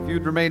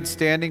you'd remain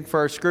standing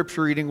for our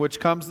scripture reading, which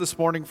comes this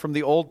morning from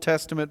the Old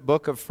Testament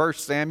book of 1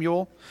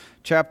 Samuel,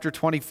 chapter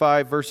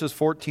 25, verses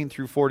 14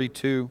 through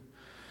 42.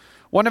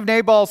 One of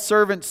Nabal's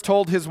servants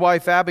told his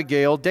wife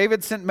Abigail,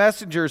 "David sent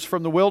messengers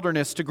from the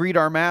wilderness to greet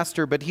our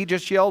master, but he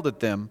just yelled at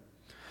them.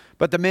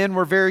 But the men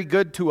were very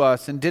good to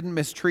us and didn't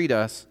mistreat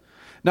us.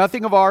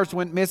 Nothing of ours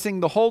went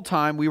missing the whole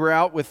time we were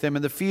out with them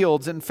in the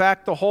fields. In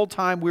fact, the whole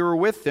time we were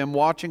with them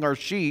watching our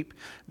sheep,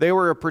 they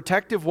were a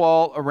protective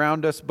wall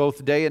around us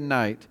both day and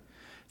night.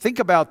 Think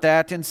about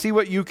that and see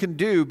what you can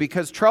do,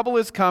 because trouble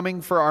is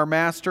coming for our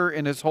master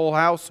and his whole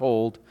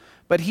household.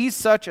 But he's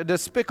such a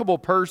despicable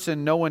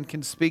person, no one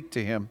can speak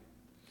to him."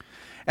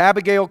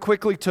 Abigail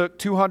quickly took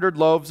 200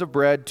 loaves of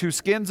bread, 2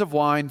 skins of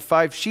wine,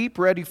 5 sheep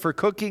ready for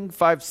cooking,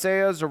 5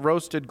 seahs of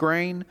roasted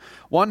grain,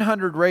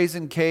 100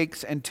 raisin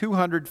cakes, and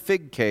 200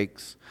 fig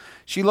cakes.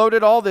 She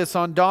loaded all this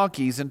on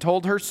donkeys and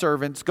told her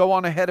servants, "Go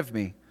on ahead of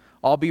me.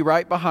 I'll be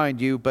right behind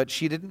you," but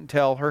she didn't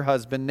tell her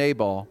husband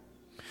Nabal.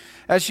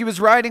 As she was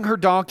riding her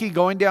donkey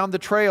going down the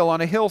trail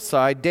on a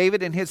hillside,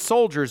 David and his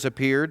soldiers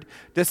appeared,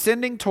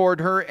 descending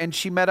toward her, and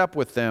she met up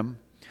with them.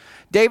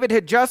 David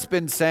had just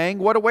been saying,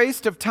 "What a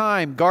waste of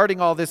time guarding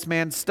all this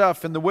man's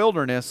stuff in the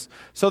wilderness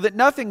so that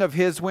nothing of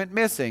his went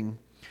missing.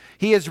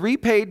 He has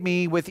repaid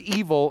me with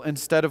evil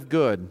instead of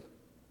good.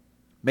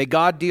 May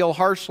God deal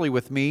harshly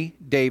with me,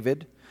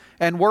 David,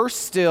 and worse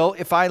still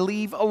if I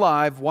leave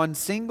alive one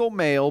single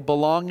male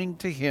belonging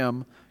to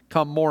him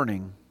come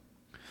morning."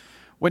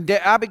 When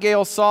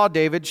Abigail saw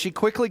David, she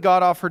quickly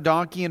got off her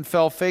donkey and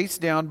fell face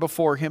down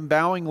before him,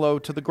 bowing low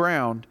to the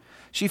ground.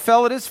 She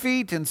fell at his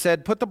feet and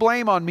said, "Put the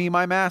blame on me,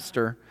 my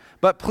master.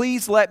 But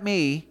please let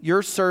me,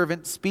 your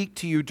servant, speak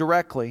to you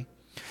directly.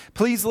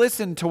 Please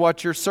listen to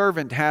what your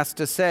servant has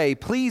to say.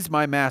 Please,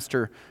 my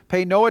master,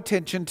 pay no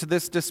attention to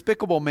this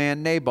despicable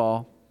man,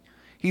 Nabal.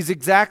 He's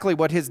exactly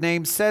what his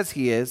name says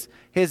he is.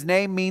 His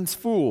name means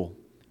fool,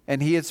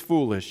 and he is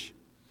foolish.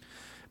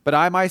 But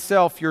I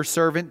myself, your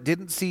servant,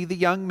 didn't see the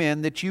young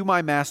men that you,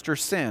 my master,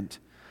 sent.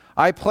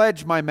 I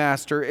pledge, my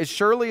master, as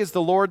surely as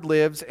the Lord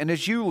lives and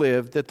as you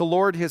live, that the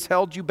Lord has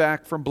held you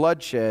back from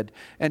bloodshed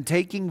and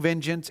taking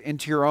vengeance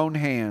into your own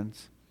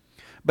hands.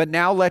 But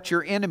now let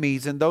your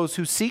enemies and those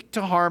who seek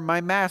to harm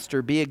my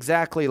master be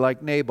exactly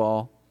like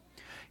Nabal.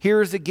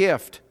 Here is a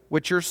gift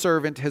which your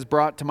servant has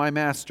brought to my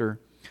master.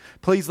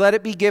 Please let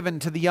it be given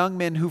to the young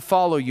men who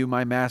follow you,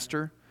 my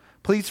master.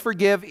 Please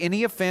forgive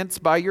any offense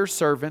by your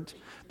servant.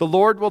 The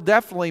Lord will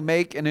definitely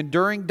make an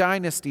enduring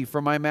dynasty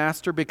for my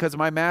master, because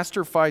my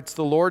master fights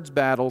the Lord's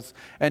battles,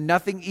 and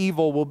nothing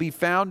evil will be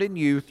found in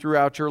you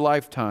throughout your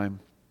lifetime.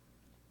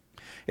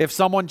 If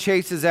someone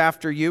chases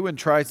after you and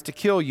tries to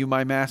kill you,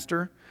 my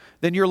master,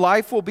 then your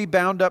life will be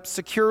bound up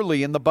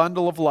securely in the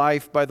bundle of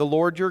life by the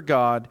Lord your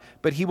God,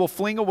 but he will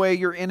fling away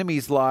your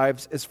enemies'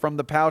 lives as from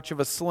the pouch of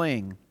a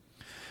sling.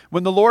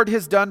 When the Lord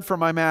has done for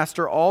my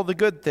master all the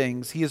good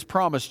things he has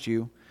promised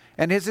you,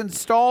 and has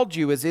installed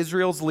you as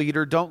Israel's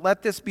leader, don't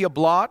let this be a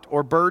blot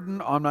or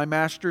burden on my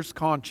master's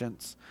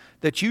conscience,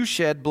 that you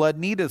shed blood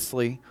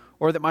needlessly,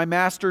 or that my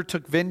master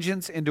took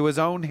vengeance into his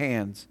own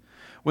hands.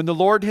 When the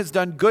Lord has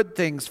done good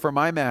things for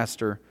my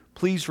master,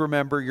 please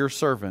remember your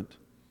servant."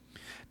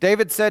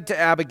 David said to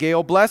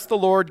Abigail, "Bless the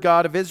Lord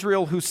God of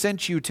Israel who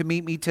sent you to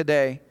meet me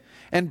today,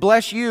 and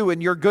bless you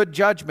in your good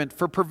judgment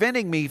for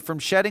preventing me from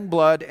shedding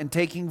blood and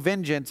taking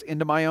vengeance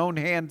into my own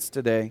hands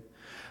today.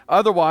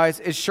 Otherwise,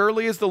 as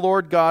surely as the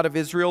Lord God of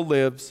Israel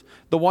lives,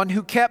 the one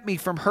who kept me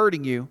from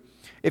hurting you,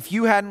 if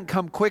you hadn't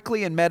come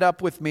quickly and met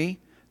up with me,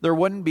 there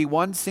wouldn't be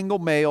one single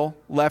male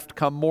left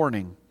come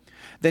morning."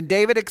 Then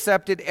David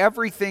accepted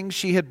everything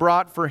she had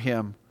brought for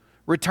him.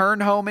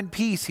 "Return home in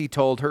peace," he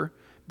told her.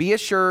 "Be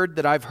assured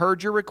that I've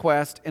heard your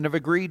request and have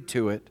agreed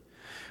to it."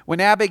 When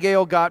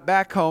Abigail got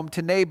back home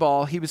to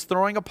Nabal, he was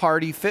throwing a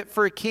party fit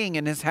for a king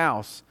in his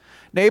house.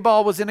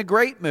 Nabal was in a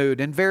great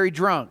mood and very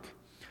drunk.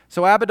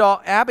 So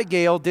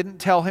Abigail didn't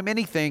tell him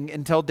anything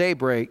until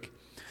daybreak.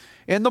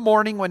 In the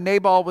morning, when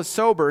Nabal was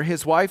sober,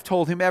 his wife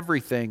told him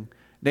everything.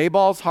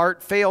 Nabal's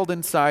heart failed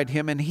inside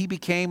him, and he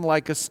became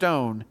like a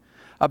stone.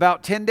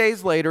 About 10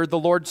 days later, the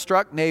Lord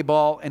struck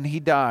Nabal, and he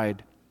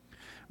died.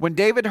 When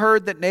David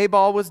heard that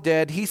Nabal was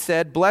dead, he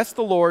said, "Bless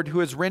the Lord who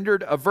has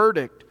rendered a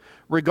verdict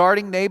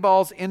regarding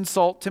Nabal's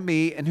insult to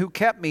me, and who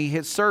kept me,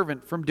 his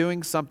servant, from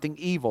doing something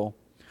evil.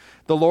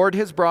 The Lord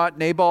has brought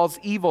Nabal's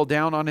evil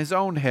down on his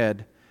own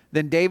head."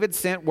 Then David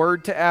sent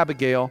word to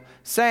Abigail,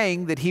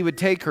 saying that he would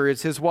take her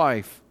as his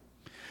wife.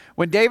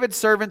 When David's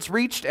servants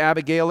reached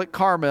Abigail at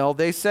Carmel,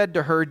 they said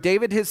to her,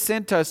 "David has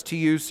sent us to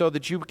you so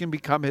that you can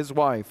become his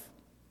wife."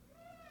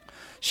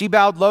 She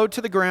bowed low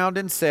to the ground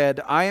and said,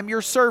 "I am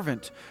your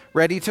servant,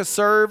 ready to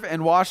serve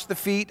and wash the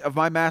feet of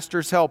my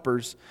master's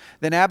helpers."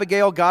 Then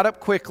Abigail got up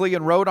quickly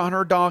and rode on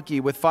her donkey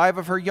with 5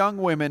 of her young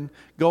women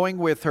going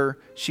with her.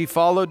 She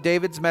followed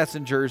David's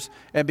messengers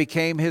and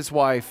became his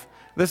wife.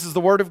 This is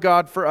the word of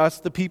God for us,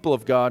 the people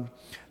of God.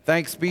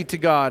 Thanks be to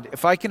God.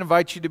 If I can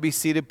invite you to be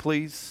seated,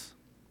 please.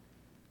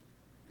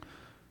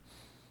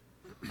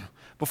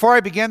 Before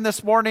I begin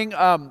this morning,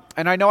 and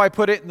I know I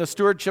put it in the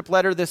stewardship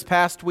letter this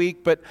past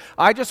week, but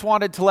I just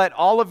wanted to let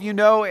all of you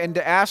know and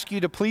to ask you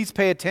to please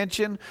pay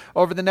attention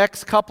over the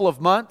next couple of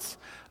months.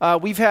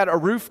 We've had a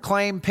roof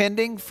claim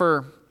pending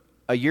for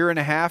a year and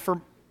a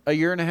half.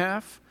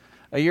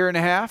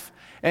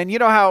 And you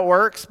know how it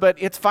works, but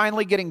it's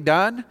finally getting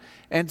done.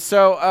 And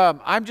so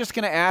I'm just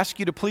going to ask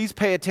you to please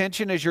pay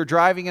attention as you're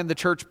driving in the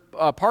church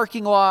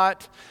parking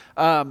lot,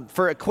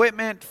 for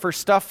equipment, for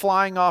stuff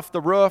flying off the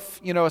roof,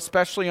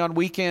 especially on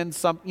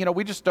weekends.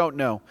 We just don't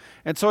know.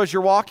 And so as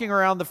you're walking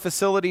around the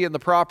facility and the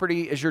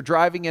property, as you're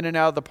driving in and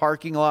out of the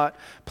parking lot,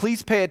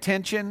 please pay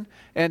attention,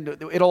 and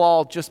it'll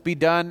all just be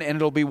done, and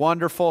it'll be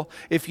wonderful.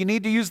 If you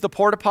need to use the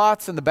porta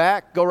pots in the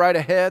back, go right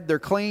ahead. They're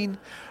clean.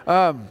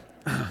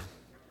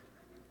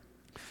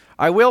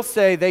 I will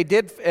say they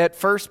did at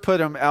first put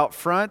them out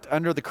front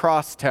under the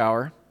cross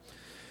tower.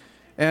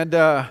 And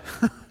I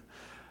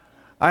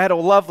had a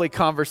lovely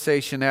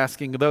conversation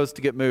asking those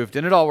to get moved,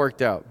 and it all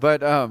worked out.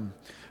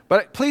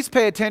 But please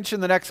pay attention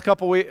the next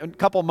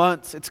couple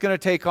months. It's going to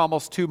take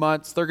almost 2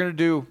 months. They're going to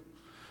do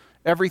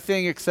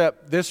everything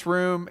except this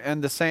room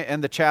and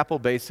the chapel,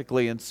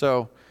 basically. And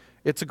so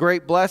it's a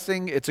great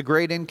blessing. It's a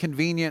great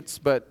inconvenience,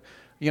 but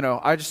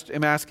I just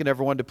am asking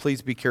everyone to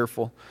please be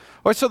careful.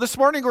 All right, so this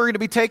morning we're going to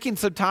be taking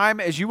some time,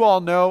 as you all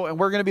know, and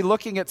we're going to be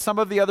looking at some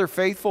of the other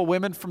faithful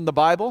women from the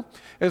Bible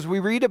as we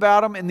read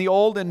about them in the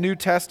Old and New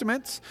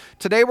Testaments.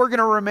 Today we're going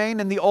to remain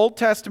in the Old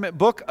Testament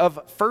book of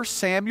 1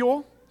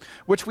 Samuel,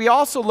 which we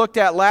also looked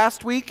at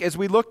last week as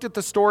we looked at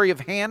the story of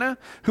Hannah,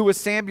 who was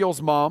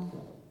Samuel's mom.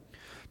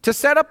 To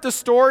set up the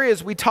story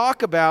as we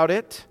talk about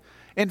it,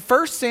 in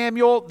 1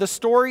 Samuel, the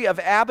story of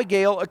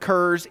Abigail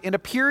occurs in a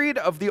period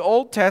of the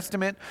Old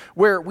Testament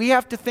where we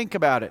have to think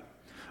about it.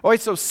 All right,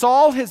 so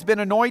Saul has been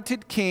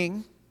anointed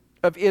king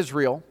of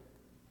Israel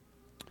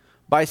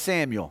by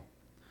Samuel.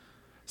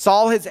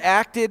 Saul has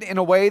acted in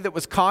a way that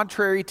was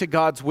contrary to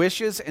God's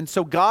wishes, and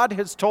so God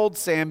has told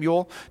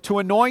Samuel to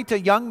anoint a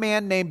young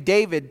man named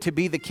David to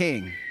be the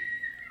king.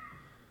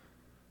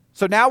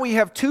 So now we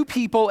have two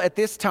people at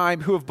this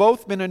time who have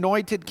both been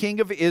anointed king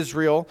of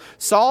Israel.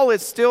 Saul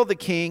is still the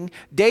king.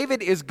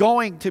 David is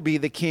going to be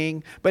the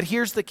king, but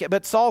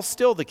Saul's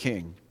still the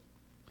king.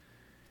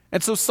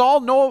 And so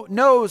Saul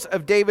knows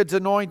of David's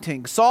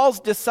anointing.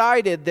 Saul's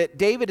decided that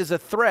David is a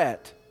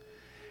threat.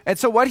 And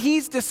so what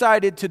he's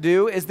decided to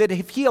do is that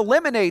if he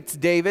eliminates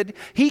David,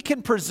 he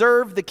can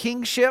preserve the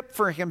kingship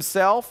for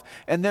himself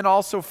and then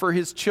also for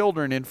his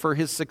children and for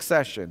his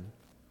succession.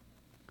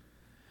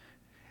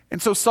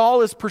 And so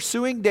Saul is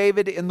pursuing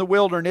David in the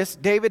wilderness.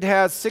 David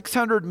has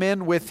 600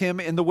 men with him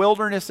in the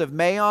wilderness of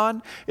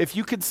Maon. If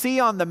you can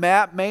see on the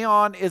map,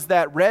 Maon is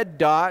that red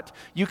dot.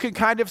 You can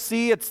kind of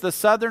see it's the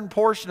southern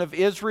portion of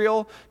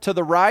Israel to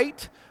the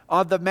right.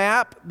 On the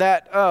map,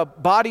 that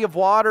body of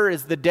water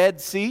is the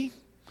Dead Sea.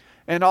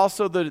 And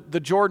also the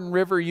Jordan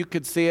River, you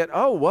could see it.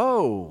 Oh,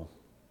 whoa.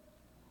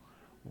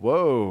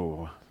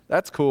 Whoa.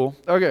 That's cool.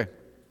 Okay.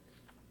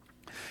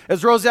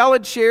 As Roselle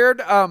had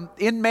shared,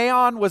 in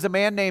Maon was a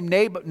man named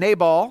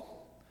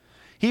Nabal.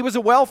 He was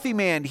a wealthy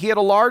man. He had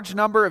a large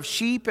number of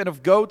sheep and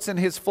of goats in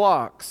his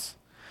flocks.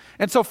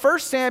 And so 1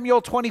 Samuel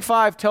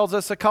 25 tells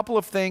us a couple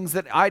of things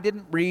that I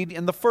didn't read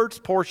in the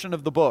first portion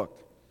of the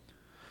book.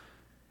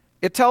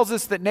 It tells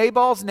us that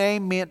Nabal's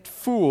name meant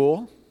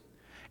fool.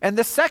 And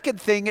the second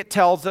thing it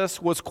tells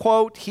us was,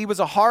 quote, he was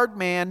a hard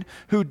man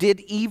who did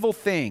evil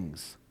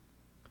things.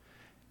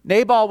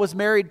 Nabal was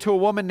married to a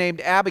woman named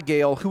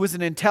Abigail, who was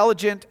an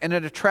intelligent and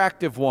an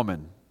attractive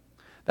woman.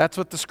 That's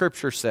what the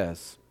scripture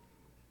says.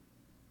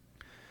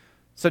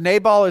 So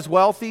Nabal is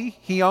wealthy.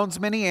 He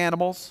owns many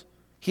animals.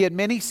 He had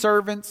many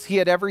servants. He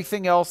had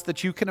everything else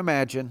that you can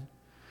imagine.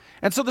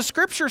 And so the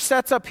scripture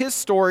sets up his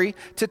story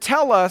to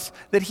tell us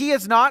that he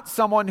is not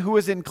someone who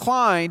is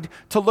inclined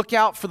to look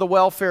out for the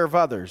welfare of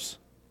others.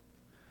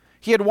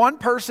 He had one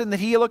person that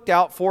he looked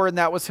out for, and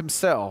that was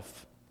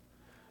himself.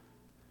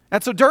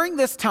 And so during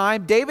this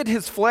time, David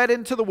has fled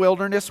into the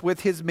wilderness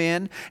with his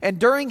men. And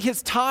during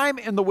his time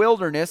in the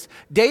wilderness,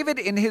 David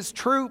and his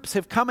troops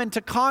have come into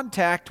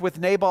contact with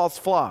Nabal's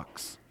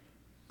flocks.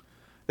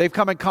 They've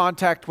come in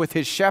contact with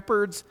his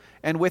shepherds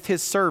and with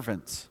his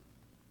servants.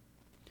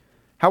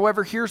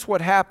 However, here's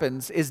what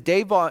happens is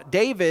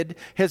David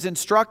has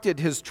instructed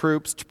his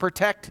troops to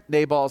protect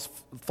Nabal's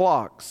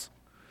flocks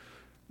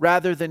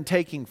rather than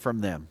taking from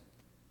them.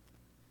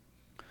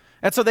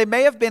 And so they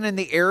may have been in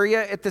the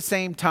area at the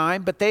same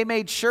time, but they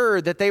made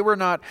sure that they were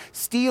not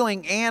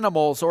stealing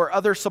animals or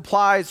other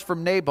supplies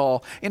from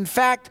Nabal. In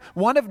fact,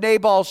 one of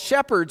Nabal's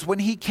shepherds, when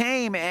he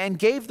came and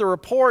gave the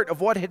report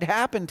of what had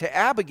happened to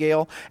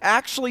Abigail,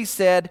 actually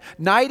said,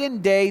 night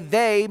and day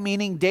they,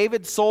 meaning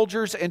David's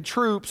soldiers and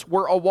troops,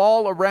 were a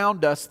wall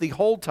around us the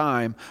whole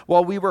time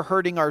while we were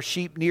herding our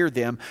sheep near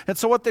them. And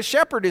so what the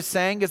shepherd is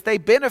saying is they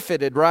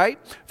benefited, right,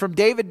 from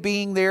David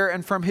being there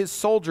and from his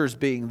soldiers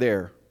being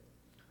there.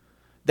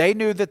 They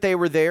knew that they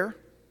were there,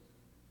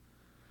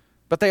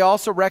 but they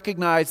also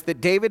recognized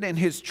that David and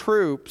his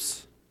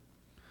troops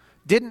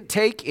didn't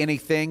take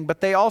anything,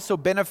 but they also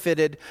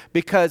benefited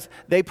because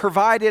they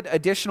provided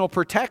additional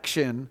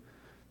protection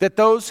that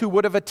those who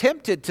would have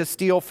attempted to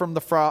steal from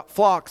the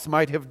flocks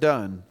might have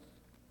done.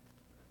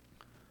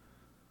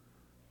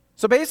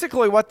 So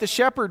basically what the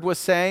shepherd was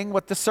saying,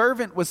 what the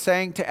servant was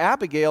saying to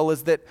Abigail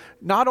is that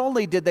not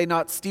only did they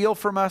not steal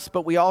from us,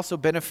 but we also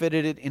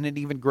benefited it in an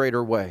even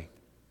greater way.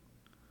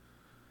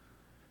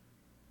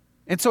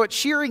 And so at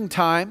shearing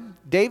time,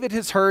 David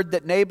has heard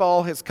that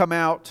Nabal has come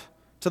out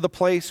to the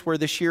place where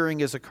the shearing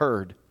has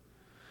occurred.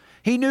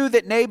 He knew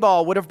that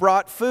Nabal would have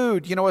brought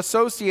food,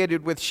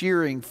 associated with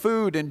shearing,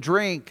 food and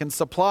drink and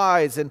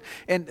supplies and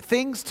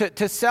things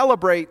to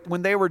celebrate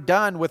when they were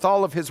done with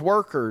all of his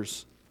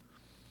workers.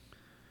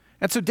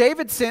 And so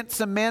David sent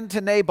some men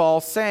to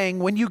Nabal saying,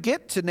 when you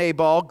get to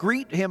Nabal,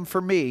 greet him for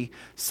me.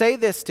 Say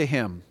this to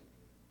him: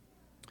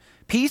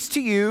 peace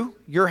to you,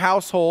 your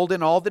household,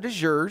 and all that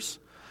is yours.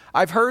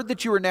 I've heard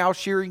that you are now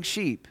shearing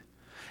sheep.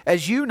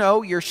 As you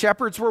know, your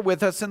shepherds were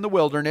with us in the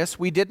wilderness.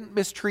 We didn't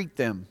mistreat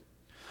them.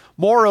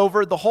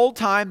 Moreover, the whole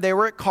time they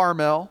were at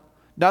Carmel,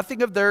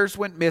 nothing of theirs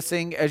went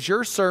missing. As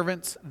your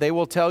servants, they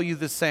will tell you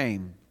the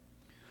same.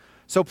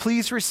 So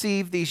please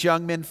receive these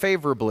young men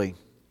favorably,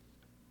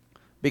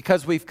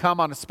 because we've come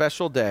on a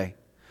special day.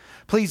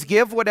 Please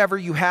give whatever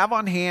you have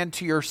on hand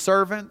to your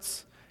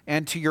servants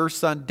and to your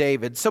son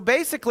David. So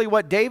basically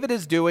what David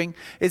is doing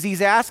is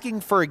he's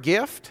asking for a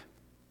gift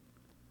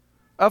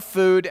of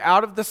food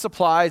out of the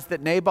supplies that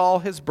Nabal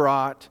has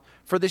brought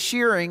for the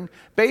shearing,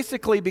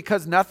 basically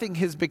because nothing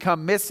has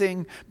become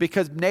missing,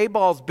 because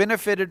Nabal's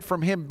benefited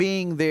from him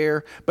being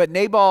there, but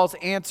Nabal's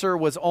answer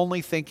was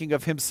only thinking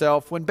of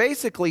himself, when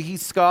basically he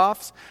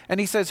scoffs and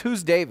he says,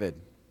 "Who's David?"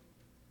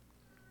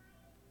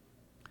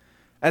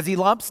 As he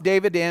lumps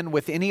David in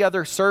with any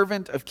other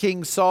servant of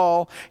King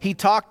Saul, he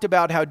talked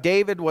about how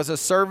David was a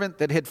servant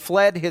that had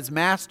fled his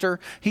master.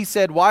 He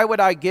said, "Why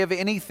would I give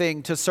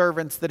anything to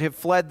servants that have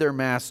fled their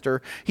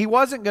master?" He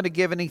wasn't going to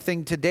give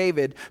anything to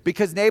David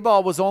because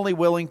Nabal was only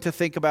willing to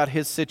think about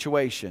his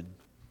situation.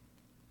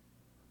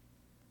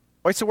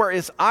 So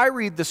whereas I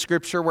read the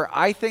scripture where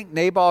I think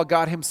Nabal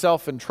got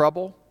himself in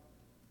trouble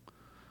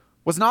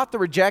was not the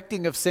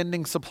rejecting of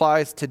sending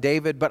supplies to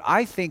David, but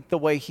I think the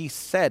way he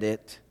said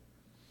it,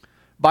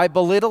 by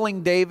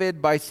belittling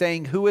David, by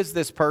saying, "Who is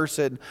this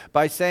person?"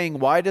 By saying,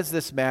 "Why does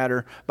this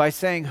matter?" By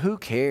saying, "Who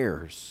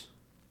cares?"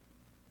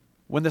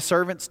 When the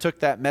servants took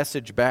that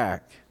message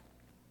back,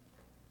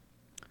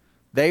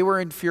 they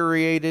were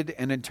infuriated,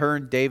 and in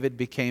turn, David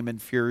became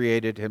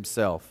infuriated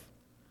himself.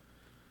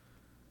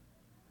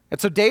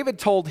 And so David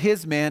told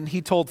his men,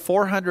 he told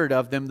 400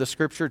 of them, the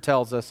scripture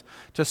tells us,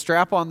 to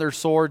strap on their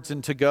swords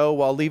and to go,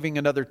 while leaving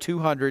another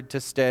 200 to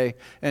stay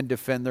and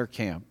defend their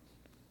camp.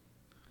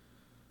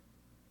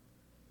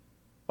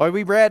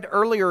 We read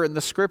earlier in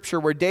the scripture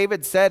where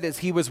David said as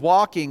he was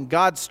walking,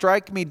 "God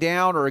strike me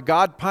down," or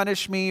 "God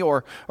punish me,"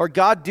 or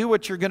 "God do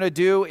what you're going to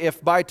do if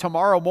by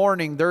tomorrow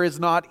morning there is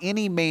not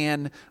any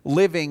man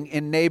living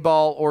in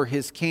Nabal or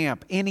his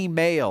camp, any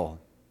male."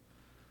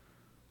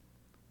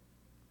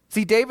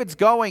 See, David's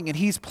going and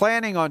he's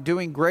planning on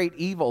doing great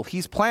evil.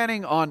 He's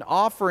planning on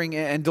offering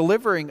and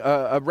delivering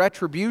a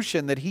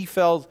retribution that he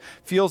feels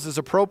is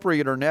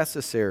appropriate or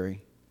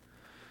necessary.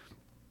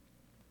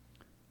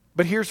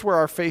 But here's where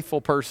our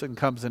faithful person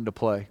comes into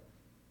play.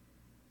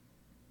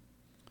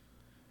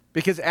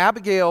 Because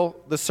Abigail,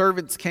 the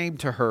servants came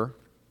to her.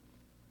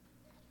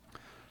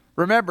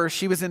 Remember,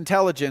 she was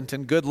intelligent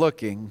and good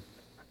looking.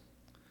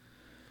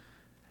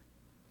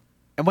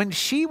 And when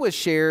she was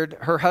shared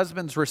her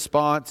husband's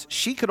response,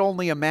 she could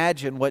only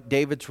imagine what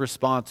David's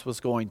response was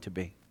going to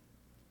be.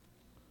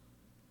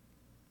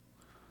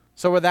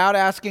 So without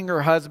asking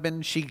her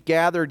husband, she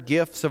gathered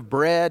gifts of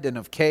bread and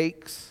of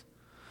cakes,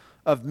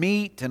 of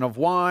meat and of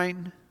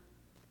wine.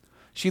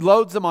 She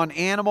loads them on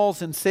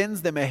animals and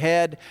sends them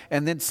ahead,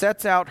 and then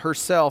sets out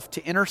herself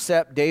to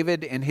intercept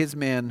David and his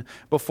men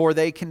before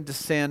they can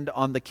descend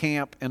on the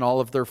camp and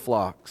all of their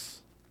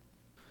flocks.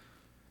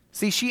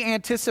 See, she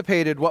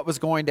anticipated what was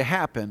going to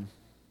happen.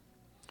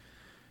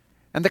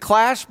 And the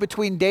clash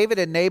between David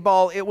and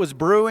Nabal, it was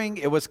brewing,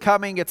 it was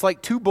coming. It's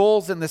like two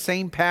bulls in the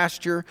same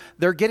pasture.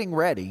 They're getting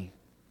ready.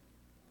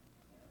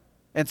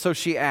 And so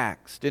she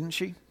acts, didn't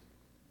she?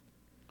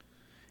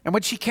 And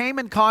when she came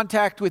in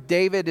contact with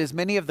David, as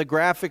many of the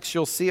graphics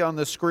you'll see on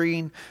the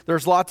screen,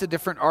 there's lots of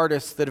different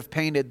artists that have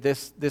painted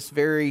this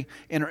very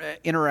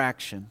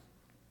interaction.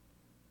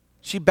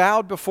 She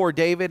bowed before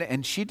David,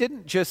 and she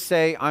didn't just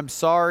say, "I'm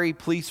sorry,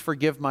 please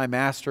forgive my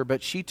master,"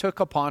 but she took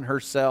upon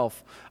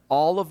herself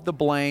all of the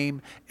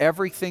blame,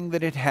 everything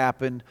that had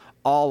happened,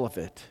 all of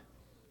it.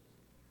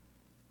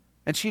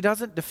 And she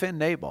doesn't defend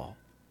Nabal.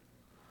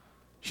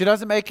 She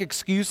doesn't make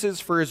excuses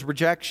for his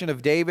rejection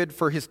of David,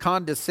 for his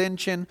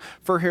condescension,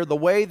 for the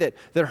way that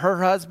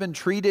her husband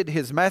treated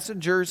his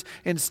messengers.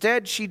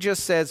 Instead, she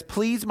just says,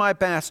 "Please, my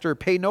master,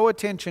 pay no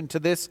attention to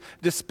this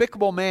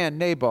despicable man,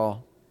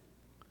 Nabal.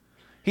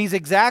 He's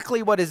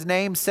exactly what his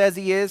name says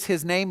he is.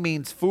 His name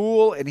means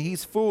fool, and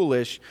he's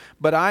foolish.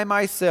 But I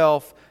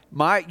myself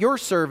your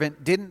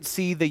servant didn't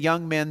see the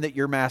young men that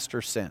your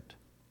master sent.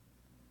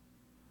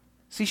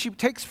 See,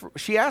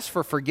 she asks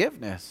for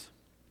forgiveness.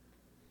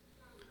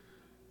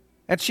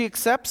 And she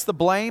accepts the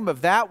blame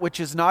of that which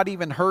is not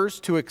even hers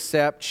to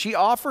accept. She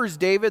offers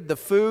David the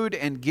food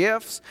and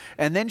gifts,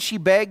 and then she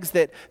begs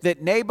that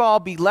Nabal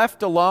be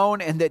left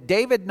alone and that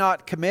David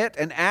not commit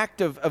an act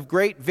of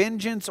great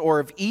vengeance or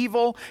of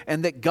evil,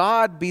 and that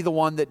God be the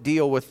one that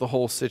deal with the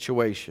whole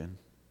situation.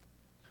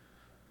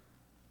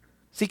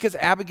 See, because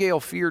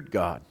Abigail feared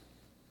God.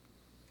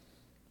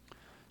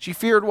 She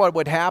feared what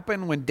would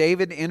happen when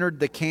David entered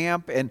the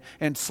camp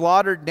and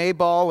slaughtered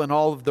Nabal and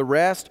all of the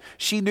rest.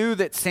 She knew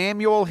that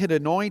Samuel had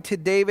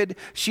anointed David.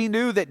 She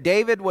knew that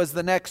David was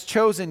the next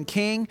chosen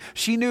king.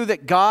 She knew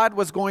that God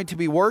was going to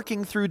be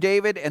working through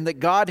David and that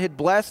God had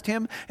blessed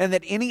him, and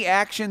that any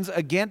actions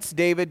against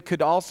David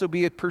could also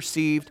be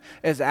perceived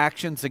as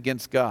actions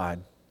against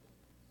God.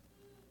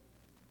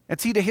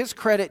 And see, to his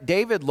credit,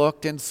 David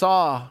looked and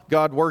saw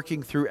God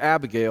working through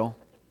Abigail.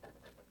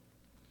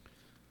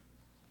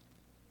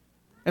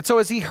 And so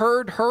as he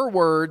heard her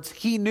words,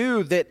 he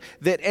knew that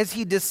as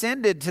he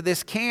descended to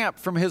this camp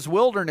from his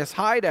wilderness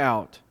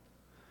hideout,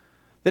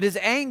 that his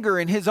anger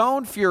and his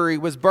own fury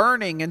was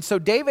burning. And so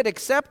David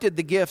accepted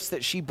the gifts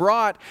that she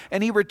brought,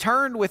 and he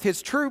returned with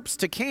his troops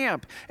to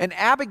camp. And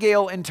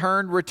Abigail, in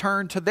turn,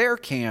 returned to their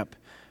camp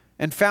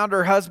and found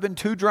her husband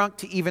too drunk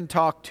to even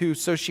talk to,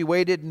 so she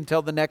waited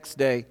until the next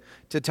day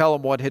to tell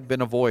him what had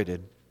been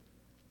avoided.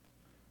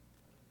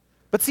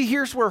 But see,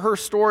 here's where her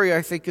story,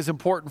 I think, is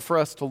important for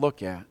us to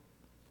look at.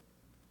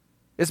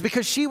 Is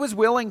because she was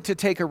willing to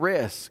take a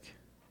risk.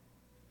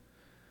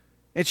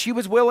 And she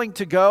was willing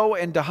to go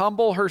and to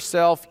humble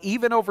herself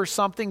even over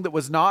something that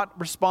was not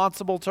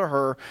responsible to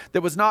her,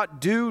 that was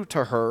not due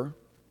to her.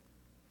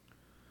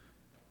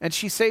 And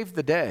she saved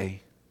the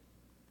day.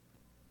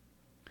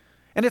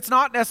 And it's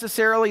not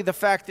necessarily the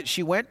fact that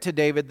she went to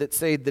David that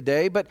saved the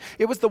day, but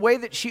it was the way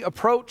that she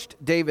approached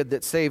David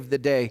that saved the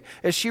day.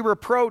 As she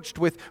approached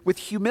with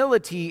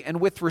humility and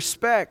with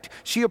respect,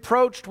 she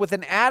approached with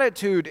an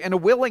attitude and a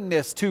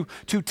willingness to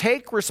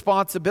take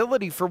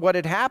responsibility for what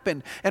had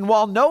happened. And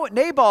while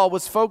Nabal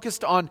was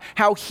focused on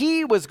how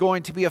he was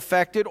going to be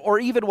affected or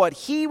even what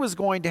he was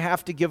going to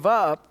have to give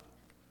up,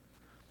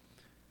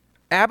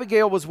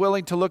 Abigail was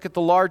willing to look at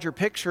the larger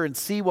picture and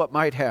see what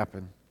might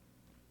happen.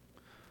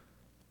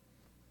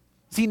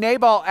 See,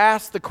 Nabal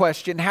asked the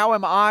question, how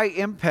am I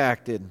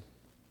impacted?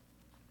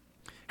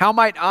 How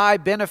might I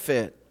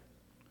benefit?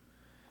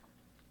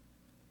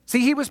 See,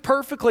 he was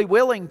perfectly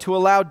willing to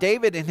allow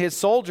David and his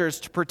soldiers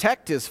to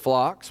protect his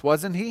flocks,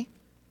 wasn't he?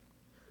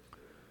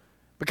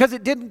 Because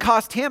it didn't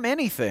cost him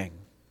anything.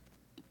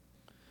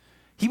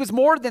 He was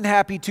more than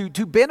happy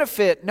to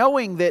benefit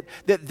knowing that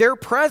their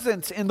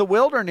presence in the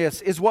wilderness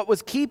is what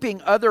was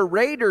keeping other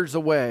raiders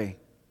away.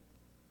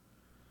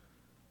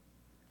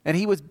 And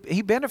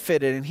he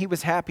benefited, and he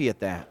was happy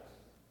at that.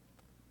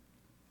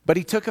 But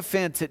he took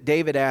offense at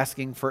David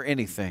asking for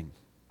anything.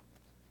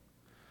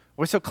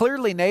 Well, so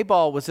clearly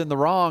Nabal was in the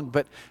wrong,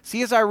 but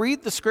see, as I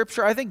read the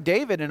scripture, I think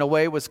David in a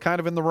way was kind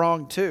of in the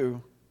wrong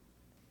too.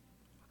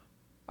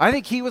 I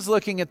think he was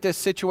looking at this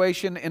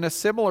situation in a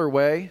similar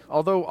way,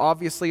 although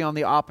obviously on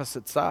the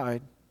opposite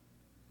side.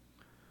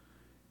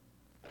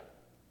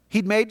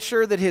 He'd made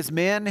sure that his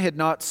men had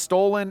not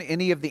stolen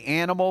any of the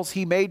animals.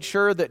 He made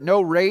sure that no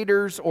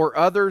raiders or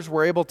others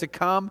were able to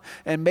come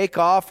and make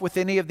off with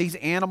any of these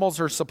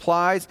animals or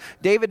supplies.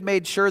 David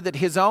made sure that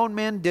his own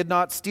men did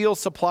not steal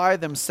supply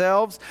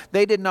themselves.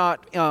 They did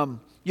not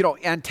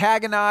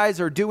antagonize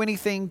or do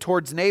anything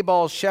towards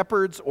Nabal's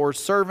shepherds or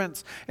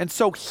servants. And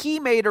so he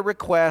made a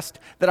request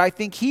that I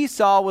think he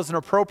saw was an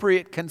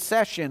appropriate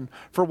concession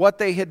for what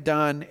they had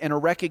done and a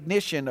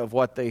recognition of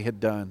what they had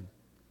done.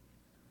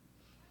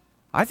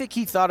 I think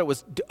he thought it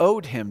was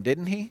owed him,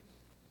 didn't he?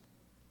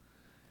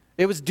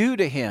 It was due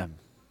to him.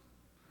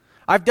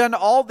 I've done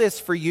all this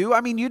for you.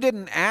 I mean, you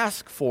didn't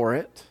ask for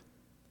it.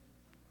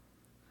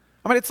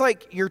 I mean, it's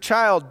like your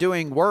child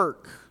doing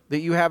work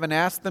that you haven't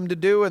asked them to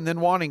do and then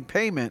wanting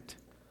payment.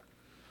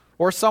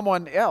 Or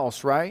someone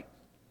else, right?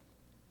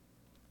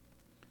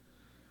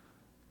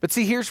 But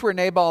see, here's where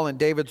Nabal and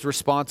David's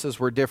responses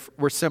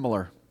were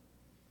similar.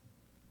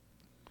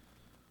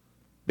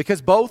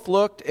 Because both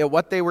looked at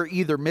what they were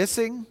either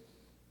missing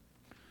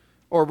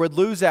or would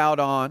lose out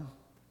on.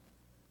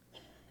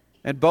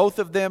 And both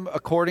of them,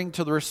 according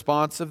to the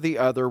response of the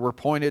other, were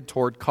pointed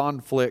toward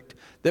conflict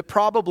that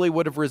probably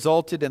would have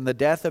resulted in the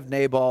death of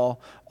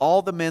Nabal,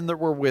 all the men that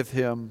were with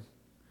him,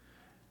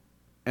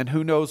 and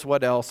who knows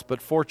what else.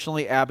 But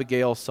fortunately,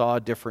 Abigail saw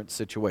a different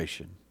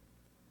situation.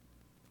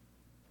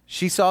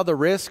 She saw the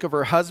risk of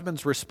her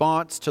husband's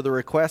response to the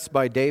request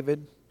by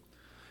David.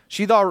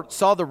 She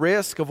saw the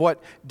risk of what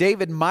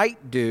David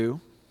might do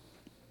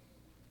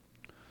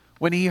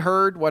when he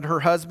heard what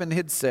her husband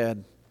had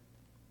said.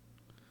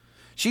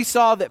 She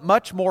saw that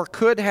much more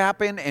could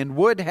happen and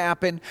would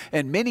happen,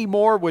 and many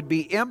more would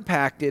be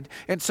impacted.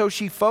 And so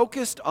she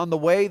focused on the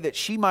way that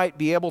she might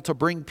be able to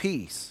bring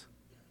peace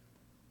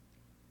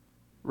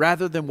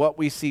rather than what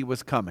we see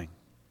was coming.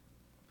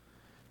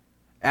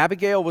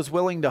 Abigail was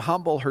willing to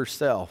humble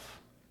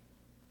herself.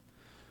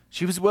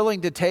 She was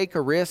willing to take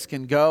a risk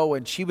and go,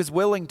 and she was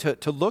willing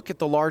to look at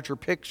the larger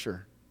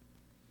picture.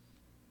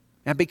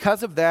 And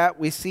because of that,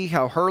 we see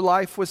how her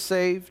life was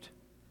saved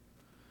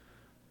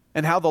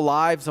and how the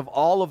lives of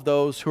all of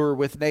those who were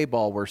with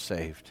Nabal were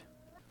saved.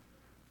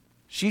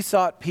 She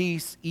sought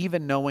peace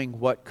even knowing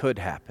what could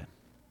happen.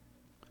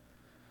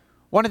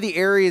 One of the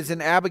areas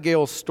in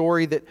Abigail's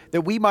story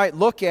that we might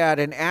look at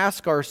and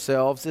ask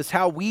ourselves is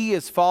how we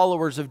as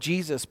followers of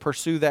Jesus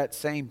pursue that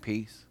same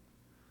peace.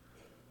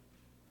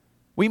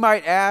 We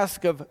might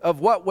ask of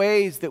what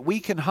ways that we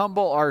can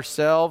humble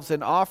ourselves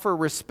and offer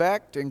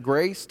respect and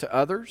grace to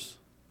others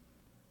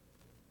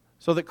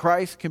so that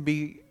Christ can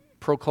be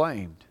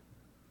proclaimed.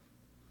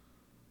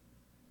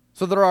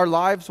 So that our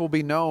lives will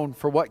be known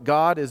for what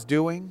God is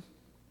doing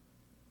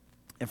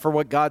and for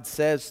what God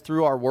says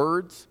through our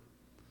words,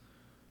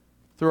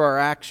 through our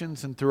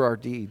actions, and through our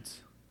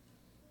deeds.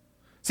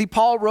 See,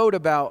 Paul wrote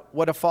about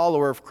what a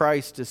follower of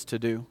Christ is to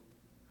do.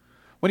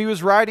 When he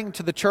was writing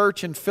to the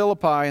church in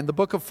Philippi in the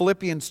book of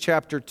Philippians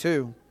chapter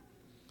 2,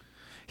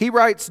 he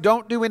writes,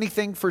 "Don't do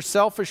anything for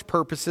selfish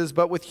purposes,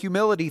 but with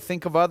humility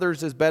think of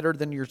others as better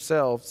than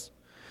yourselves.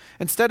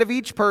 Instead of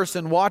each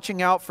person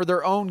watching out for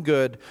their own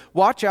good,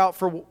 watch out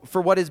for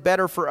what is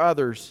better for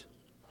others.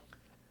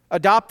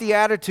 Adopt the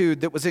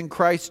attitude that was in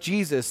Christ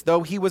Jesus.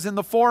 Though he was in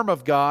the form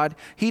of God,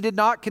 he did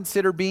not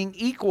consider being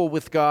equal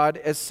with God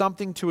as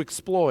something to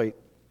exploit.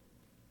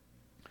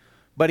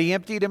 But he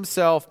emptied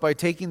himself by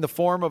taking the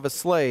form of a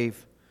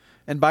slave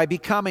and by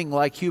becoming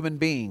like human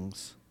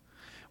beings.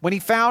 When he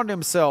found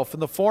himself in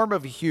the form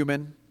of a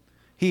human,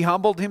 he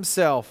humbled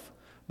himself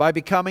by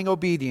becoming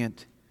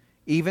obedient,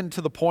 even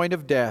to the point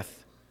of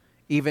death,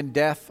 even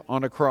death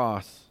on a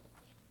cross."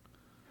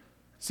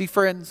 See,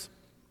 friends,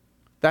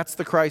 that's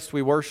the Christ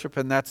we worship,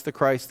 and that's the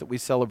Christ that we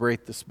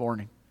celebrate this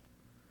morning.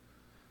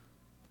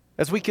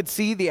 As we could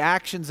see the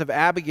actions of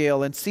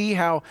Abigail and see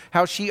how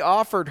she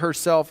offered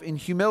herself in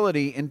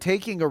humility in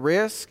taking a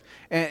risk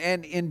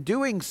and in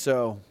doing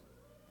so,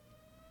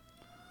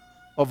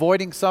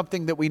 avoiding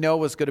something that we know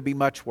was going to be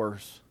much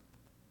worse.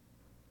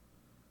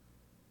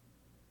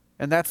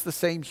 And that's the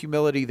same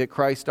humility that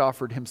Christ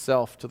offered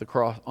himself to the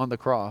cross, on the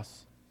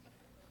cross.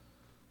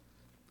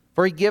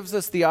 For he gives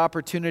us the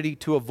opportunity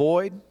to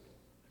avoid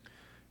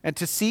and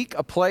to seek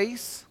a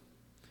place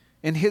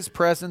in his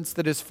presence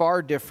that is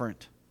far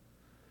different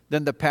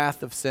than the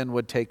path of sin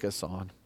would take us on.